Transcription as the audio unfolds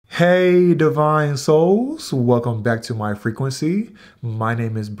Hey, divine souls, welcome back to my frequency. My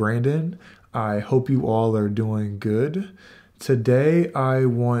name is Brandon. I hope you all are doing good. Today, I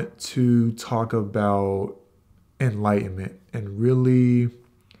want to talk about enlightenment and really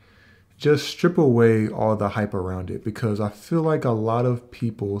just strip away all the hype around it because I feel like a lot of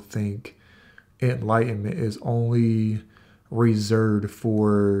people think enlightenment is only reserved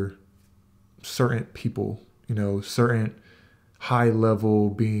for certain people, certain high level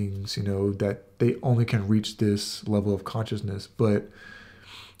beings, that they only can reach this level of consciousness. But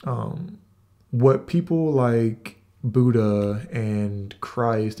what people like Buddha and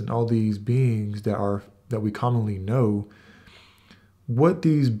Christ and all these beings that we commonly know, what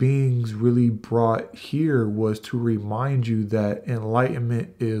these beings really brought here was to remind you that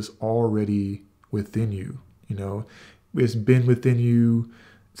enlightenment is already within you. It's been within you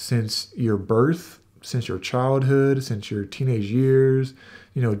since your birth, since your childhood, since your teenage years,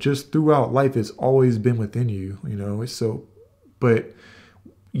 just throughout life. It's always been within you. But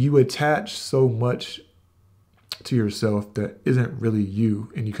you attach so much to yourself that isn't really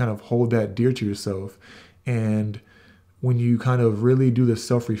you, and you kind of hold that dear to yourself. And when you kind of really do the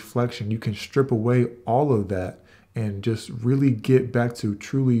self-reflection, you can strip away all of that and just really get back to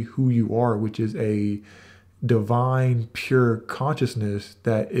truly who you are, which is a divine, pure consciousness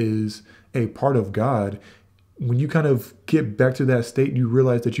that is a part of God. When you kind of get back to that state, you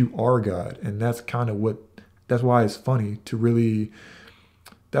realize that you are God. And that's why it's funny to really,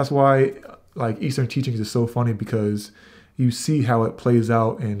 that's why like Eastern teachings is so funny, because you see how it plays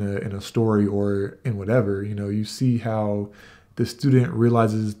out in a story or in whatever. You see how the student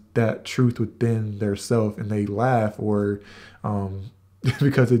realizes that truth within their self and they laugh, or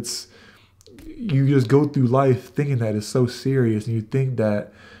because you just go through life thinking that it's so serious, and you think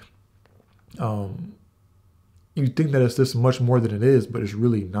that it's just much more than it is, but it's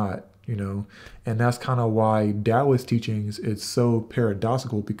really not. And that's kind of why Taoist teachings, it's so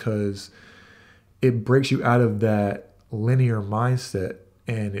paradoxical, because it breaks you out of that linear mindset,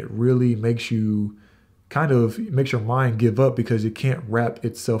 and it really makes your mind give up, because it can't wrap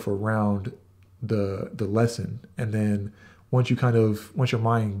itself around the lesson. And then once your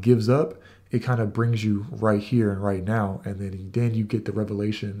mind gives up, it kind of brings you right here and right now. And then you get the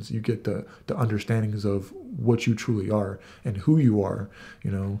revelations, you get the understandings of what you truly are and who you are,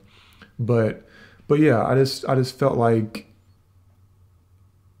 But yeah, I just felt like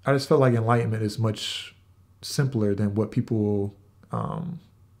enlightenment is much simpler than what people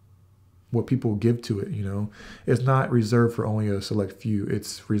give to it. It's not reserved for only a select few.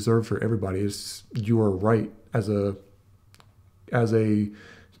 It's reserved for everybody. You are right as a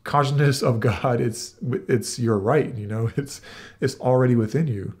consciousness of God. It's your right. It's already within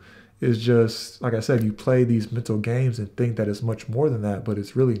you. It's just, like I said, you play these mental games and think that it's much more than that, but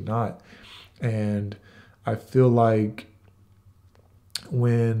it's really not. And I feel like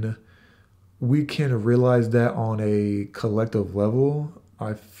when we can realize that on a collective level,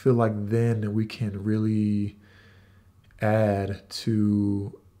 I feel like then we can really add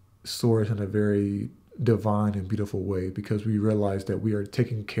to Source in a very divine and beautiful way, because we realize that we are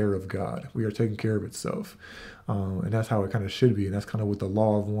taking care of God. We are taking care of itself. And that's how it kind of should be. And that's kind of what the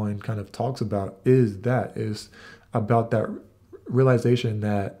law of one kind of talks about, is about that realization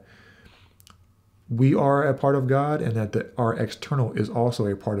that we are a part of God, and that our external is also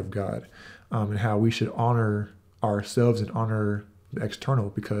a part of God, and how we should honor ourselves and honor the external,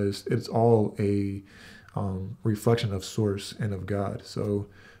 because it's all a reflection of Source and of God. So,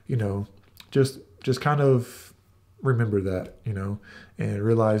 just kind of remember that, and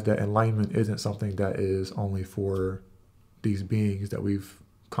realize that enlightenment isn't something that is only for these beings that we've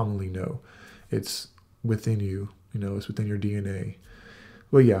commonly know. It's within you, it's within your DNA.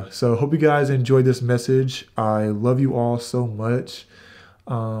 Well, yeah, so hope you guys enjoyed this message. I love you all so much.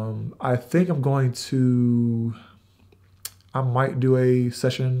 I think I might do a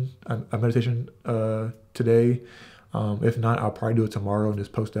meditation today. If not, I'll probably do it tomorrow and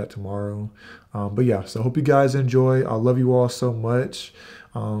just post that tomorrow. But yeah, so hope you guys enjoy. I love you all so much.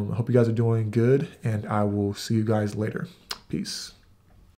 I hope you guys are doing good, and I will see you guys later. Peace.